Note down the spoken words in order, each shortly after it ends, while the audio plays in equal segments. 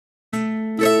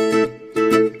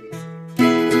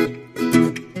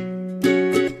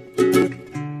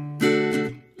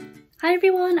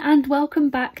everyone, and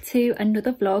welcome back to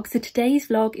another vlog. So today's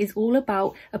vlog is all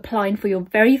about applying for your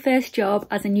very first job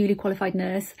as a newly qualified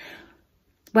nurse.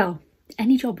 Well,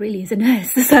 any job really as a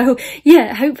nurse. So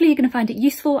yeah, hopefully you're going to find it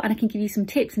useful and I can give you some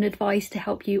tips and advice to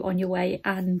help you on your way,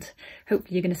 and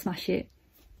hopefully you're going to smash it.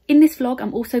 In this vlog,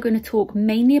 I'm also going to talk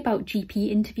mainly about GP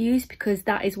interviews because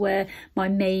that is where my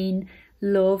main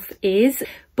love is,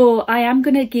 but I am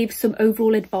going to give some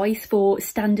overall advice for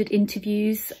standard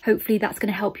interviews. Hopefully that's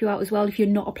going to help you out as well if you're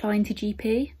not applying to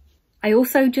GP. I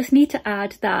also just need to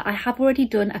add that I have already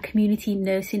done a community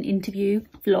nursing interview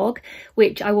vlog,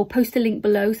 which I will post a link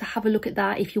below, so have a look at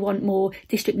that if you want more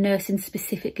district nursing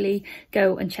specifically.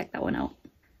 Go and check that one out.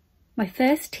 My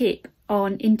first tip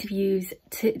on interviews,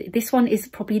 this one is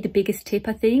probably the biggest tip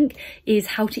I think, is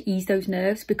how to ease those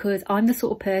nerves, because I'm the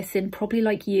sort of person, probably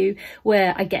like you,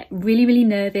 where I get really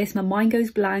nervous, my mind goes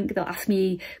blank. They'll ask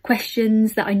me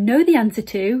questions that I know the answer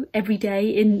to every day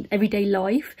in everyday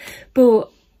life, but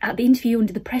at the interview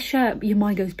under the pressure your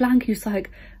mind goes blank and you're just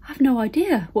like, I have no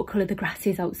idea what colour the grass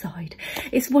is outside.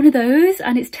 It's one of those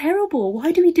and it's terrible.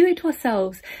 Why do we do it to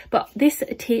ourselves? But this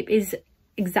tip is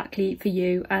exactly for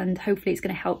you, and hopefully it's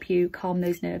going to help you calm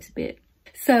those nerves a bit.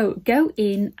 So go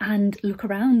in and look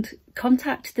around,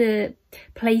 contact the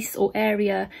place or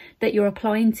area that you're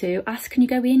applying to, ask can you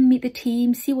go in, meet the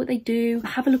team, see what they do,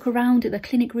 have a look around at the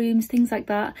clinic rooms, things like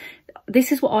that.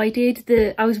 This is what I did.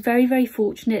 I was very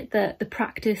fortunate that the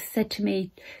practice said to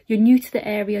me, you're new to the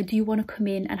area, do you want to come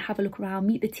in and have a look around,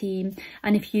 meet the team,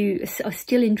 and if you are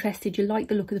still interested, you like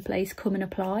the look of the place, come and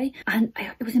apply. And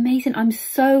it was amazing. I'm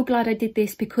so glad I did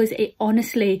this because it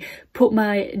honestly put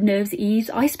my nerves at ease.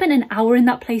 I spent an hour in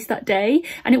that place that day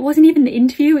and it wasn't even the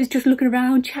interview, it was just looking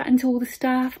around, chatting to all the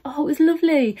staff. Oh, it was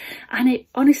lovely. And it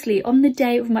honestly, on the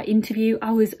day of my interview,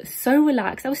 I was so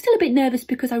relaxed. I was still a bit nervous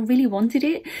because I really wanted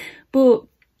it, but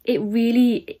it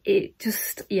really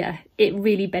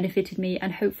benefited me,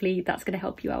 and hopefully that's going to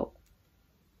help you out.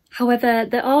 However,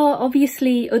 there are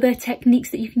obviously other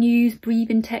techniques that you can use,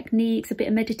 breathing techniques, a bit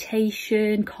of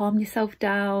meditation, calm yourself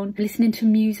down, listening to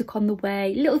music on the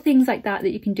way, little things like that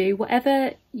that you can do.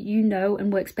 Whatever you know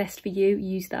and works best for you,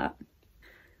 use that.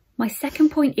 My second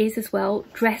point is as well,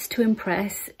 dress to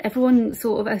impress. Everyone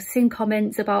sort of, I've seen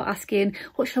comments about asking,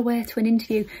 what should I wear to an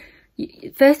interview?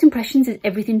 First impressions is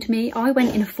everything to me. I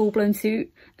went in a full-blown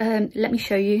suit. Let me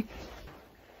show you.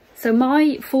 So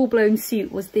my full-blown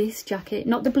suit was this jacket,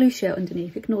 not the blue shirt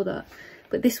underneath, ignore that.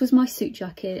 But this was my suit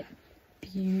jacket.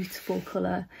 Beautiful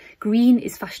colour. Green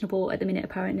is fashionable at the minute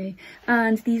apparently.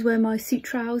 And these were my suit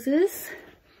trousers.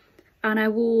 And I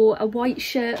wore a white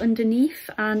shirt underneath,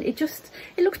 and it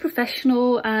looks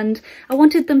professional, and I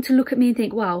wanted them to look at me and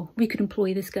think, wow, we could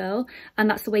employ this girl, and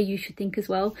that's the way you should think as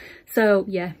well. So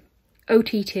yeah,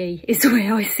 OTT is the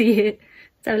way I see it.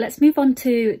 So let's move on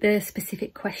to the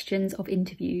specific questions of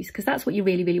interviews, because that's what you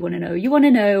really want to know. You want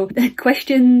to know the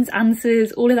questions,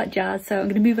 answers, all of that jazz. So I'm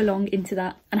going to move along into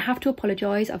that, and I have to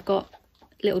apologise. I've got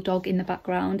a little dog in the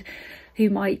background who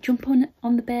might jump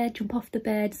on the bed, jump off the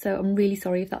bed. So I'm really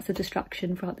sorry if that's a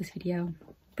distraction throughout this video,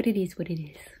 but it is what it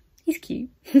is. He's cute.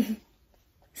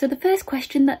 So the first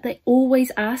question that they always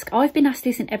ask, I've been asked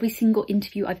this in every single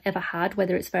interview I've ever had,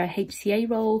 whether it's for a HCA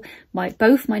role,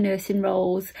 both my nursing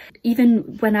roles,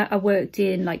 even when I worked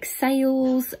in like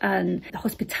sales and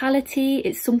hospitality,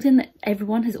 it's something that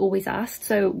everyone has always asked.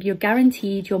 So you're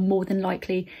guaranteed, you're more than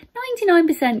likely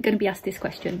 99% going to be asked this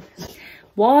question.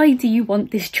 Why do you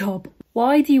want this job?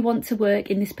 Why do you want to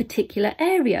work in this particular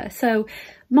area? So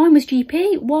mine was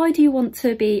GP. Why do you want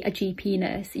to be a GP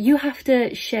nurse? You have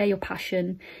to share your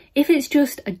passion. If it's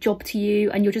just a job to you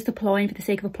and you're just applying for the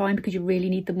sake of applying because you really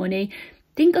need the money,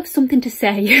 think of something to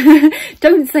say.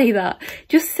 Don't say that.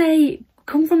 Just say,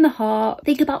 come from the heart.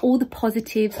 Think about all the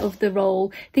positives of the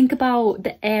role. Think about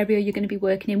the area you're going to be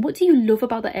working in. What do you love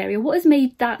about that area? What has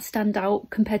made that stand out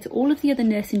compared to all of the other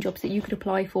nursing jobs that you could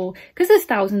apply for? Because there's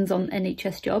thousands on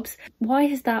NHS jobs. Why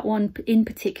has that one in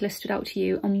particular stood out to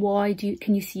you, and why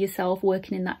can you see yourself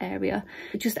working in that area?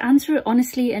 Just answer it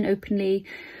honestly and openly,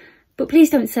 but please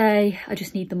don't say I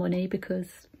just need the money, because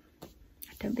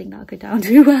I don't think that'll go down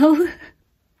too well.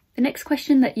 The next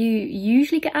question that you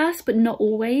usually get asked, but not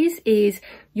always, is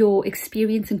your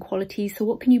experience and qualities. So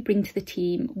what can you bring to the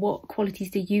team? What qualities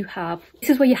do you have? This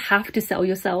is where you have to sell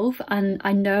yourself, and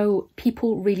I know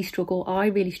people really struggle. I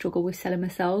really struggle with selling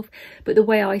myself, but the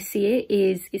way I see it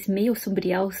is it's me or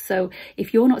somebody else. So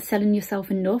if you're not selling yourself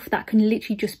enough, that can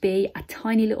literally just be a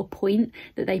tiny little point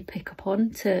that they pick up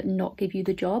on to not give you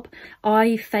the job.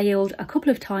 I failed a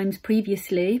couple of times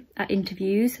previously at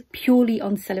interviews purely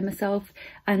on selling myself,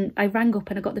 and and I rang up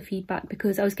and I got the feedback,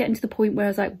 because I was getting to the point where I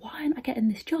was like, why aren't I getting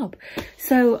this job?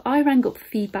 So I rang up for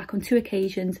feedback on 2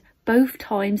 occasions. Both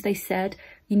times they said,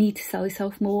 you need to sell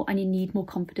yourself more and you need more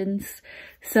confidence.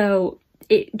 So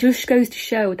it just goes to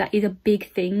show that is a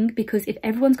big thing, because if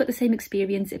everyone's got the same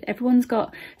experience, if everyone's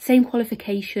got same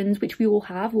qualifications, which we all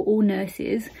have, we're all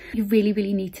nurses, you really,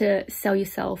 really need to sell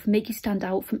yourself, make you stand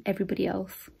out from everybody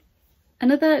else.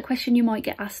 Another question you might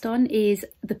get asked on is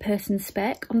the person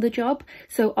spec on the job.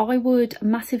 So I would,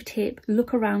 massive tip,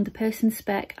 look around the person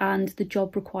spec and the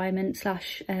job requirement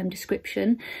slash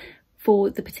description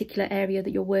for the particular area that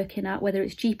you're working at, whether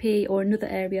it's GP or another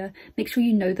area. Make sure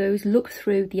you know those, look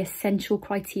through the essential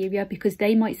criteria, because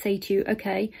they might say to you,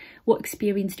 okay, what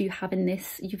experience do you have in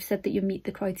this? You've said that you meet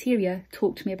the criteria,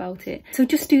 talk to me about it. So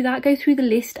just do that, go through the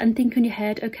list and think on your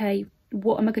head, okay,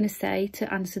 what am I going to say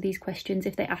to answer these questions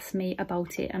if they ask me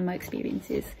about it and my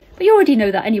experiences? But you already know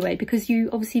that anyway, because you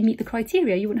obviously meet the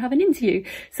criteria, you wouldn't have an interview.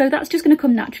 So that's just going to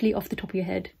come naturally off the top of your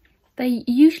head. They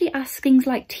usually ask things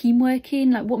like team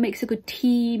working, like what makes a good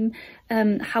team,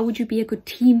 how would you be a good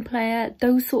team player,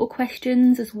 those sort of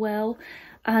questions as well.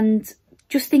 And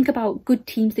just think about good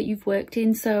teams that you've worked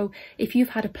in. So if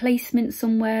you've had a placement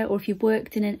somewhere, or if you've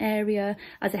worked in an area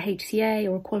as a HCA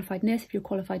or a qualified nurse, if you're a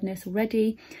qualified nurse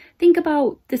already, think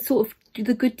about the sort of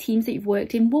the good teams that you've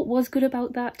worked in. What was good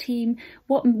about that team?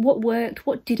 What worked?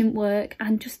 What didn't work?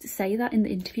 And just say that in the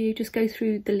interview. Just go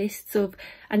through the lists of,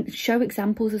 and show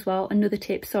examples as well. Another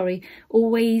tip, sorry,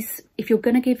 always, if you're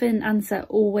going to give an answer,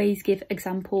 always give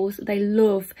examples. They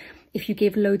love if you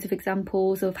give loads of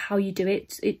examples of how you do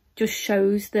it. It just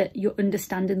shows that you're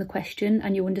understanding the question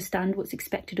and you understand what's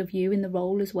expected of you in the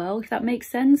role as well, if that makes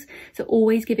sense. So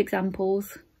always give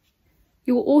examples.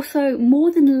 You're also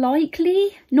more than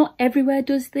likely, not everywhere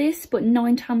does this, but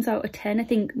 9 times out of 10, I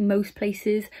think most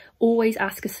places always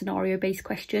ask a scenario-based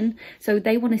question. So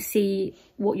they want to see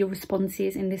what your response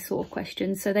is in this sort of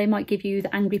question. So they might give you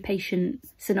the angry patient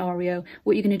scenario,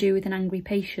 what you're going to do with an angry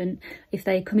patient. If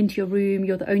they come into your room,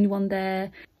 you're the only one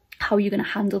there. How are you going to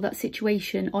handle that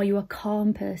situation? Are you a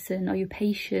calm person? Are you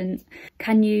patient?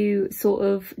 Can you sort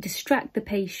of distract the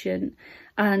patient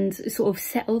and sort of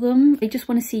settle them? They just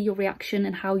want to see your reaction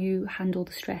and how you handle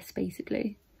the stress,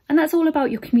 basically. And that's all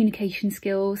about your communication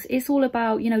skills. It's all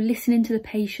about, you know, listening to the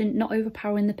patient, not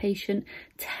overpowering the patient,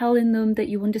 telling them that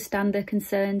you understand their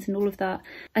concerns and all of that,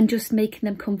 and just making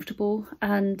them comfortable.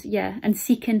 And yeah, and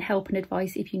seeking help and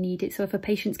advice if you need it. So if a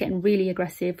patient's getting really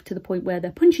aggressive to the point where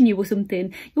they're punching you or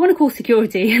something, you want to call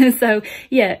security. So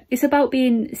yeah, it's about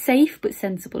being safe but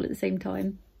sensible at the same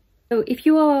time. So if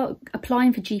you are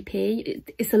applying for GP,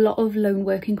 it's a lot of lone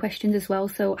working questions as well.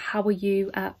 So how are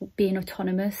you at being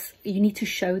autonomous? You need to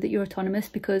show that you're autonomous,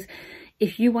 because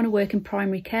if you want to work in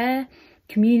primary care,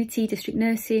 community, district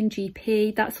nursing,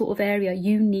 GP, that sort of area,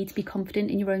 you need to be confident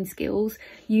in your own skills.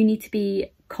 You need to be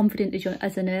confident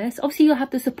as a nurse. Obviously you'll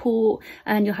have the support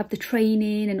and you'll have the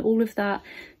training and all of that,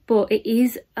 but it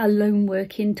is a lone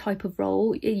working type of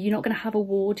role. You're not going to have a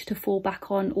ward to fall back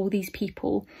on, all these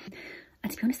people.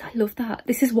 And to be honest, I love that.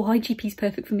 This is why GP is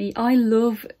perfect for me. I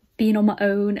love being on my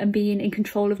own and being in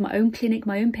control of my own clinic,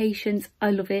 my own patients.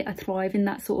 I love it. I thrive in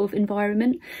that sort of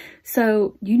environment.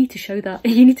 So you need to show that.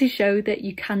 You need to show that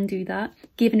you can do that.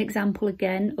 Give an example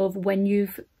again of when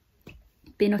you've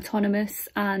been autonomous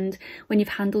and when you've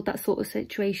handled that sort of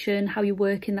situation, how you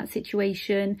work in that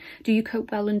situation. Do you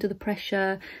cope well under the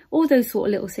pressure? All those sort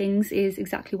of little things is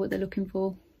exactly what they're looking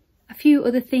for. A few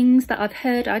other things that I've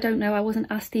heard, I don't know, I wasn't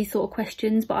asked these sort of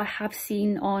questions, but I have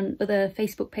seen on other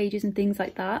Facebook pages and things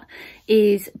like that,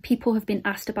 is people have been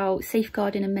asked about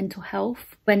safeguarding and mental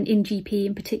health when in GP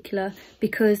in particular,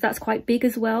 because that's quite big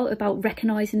as well, about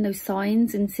recognising those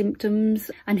signs and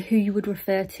symptoms and who you would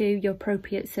refer to, your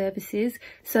appropriate services.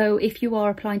 So if you are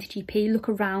applying to GP, look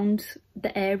around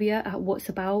the area at what's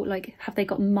about, like, have they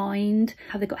got mind,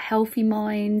 have they got healthy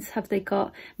minds, have they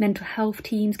got mental health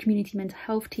teams, community mental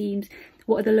health teams,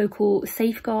 what are the local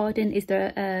safeguarding, is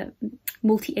there a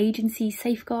multi-agency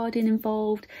safeguarding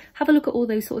involved? Have a look at all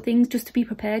those sort of things, just to be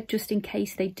prepared, just in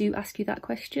case they do ask you that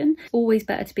question. Always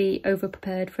better to be over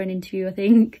prepared for an interview, I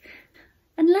think.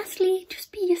 And lastly,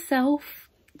 just be yourself.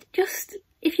 Just,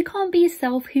 if you can't be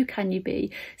yourself, who can you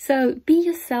be? So be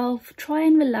yourself, try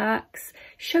and relax,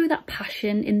 show that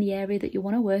passion in the area that you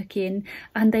want to work in,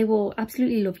 and they will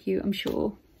absolutely love you, I'm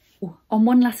sure. On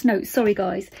one last note, sorry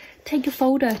guys, take a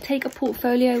folder, take a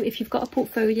portfolio. If you've got a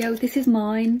portfolio, this is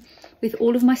mine with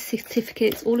all of my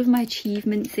certificates, all of my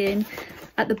achievements in.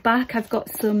 At the back, I've got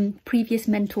some previous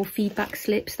mentor feedback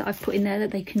slips that I've put in there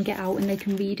that they can get out and they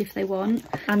can read if they want,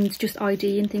 and just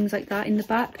ID and things like that in the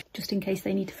back, just in case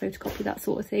they need to photocopy, that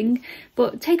sort of thing.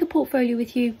 But take a portfolio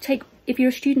with you. If you're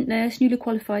a student nurse, newly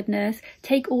qualified nurse,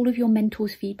 take all of your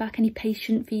mentor's feedback, any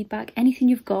patient feedback, anything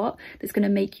you've got that's going to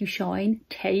make you shine,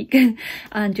 take,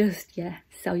 and just, yeah,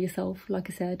 sell yourself, like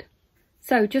I said.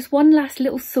 So just one last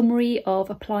little summary of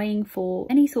applying for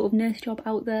any sort of nurse job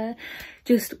out there.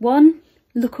 Just one,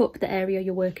 look up the area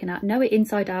you're working at, know it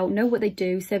inside out, know what they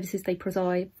do, services they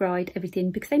provide,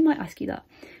 everything, because they might ask you that.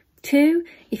 2,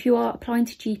 if you are applying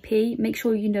to GP, make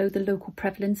sure you know the local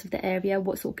prevalence of the area,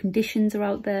 what sort of conditions are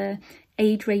out there,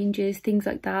 age ranges, things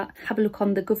like that. Have a look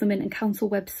on the government and council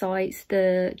websites.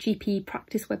 The GP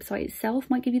practice website itself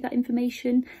might give you that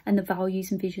information, and the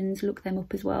values and visions, look them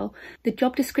up as well. The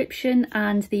job description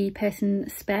and the person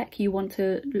spec you want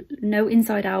to know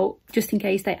inside out, just in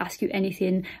case they ask you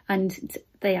anything and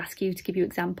they ask you to give you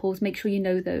examples. Make sure you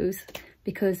know those,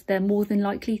 because they're more than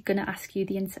likely going to ask you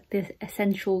the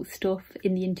essential stuff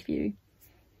in the interview.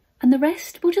 And the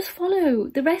rest will just follow.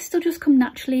 The rest will just come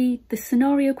naturally. The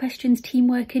scenario questions,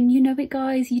 teamwork, and you know it,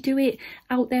 guys. You do it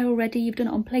out there already. You've done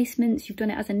it on placements. You've done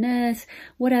it as a nurse,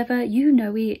 whatever. You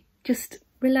know it. Just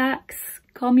relax,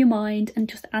 calm your mind, and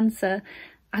just answer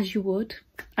as you would.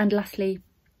 And lastly,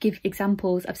 give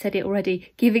examples. I've said it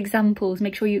already. Give examples.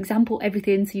 Make sure you example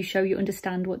everything so you show you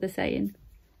understand what they're saying.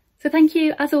 So thank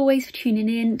you, as always, for tuning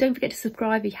in. Don't forget to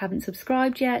subscribe if you haven't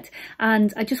subscribed yet.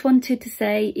 And I just wanted to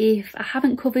say, if I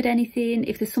haven't covered anything,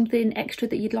 if there's something extra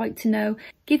that you'd like to know,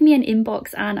 give me an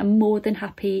inbox and I'm more than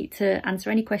happy to answer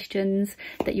any questions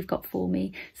that you've got for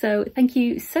me. So thank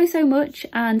you so much,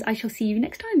 and I shall see you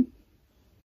next time.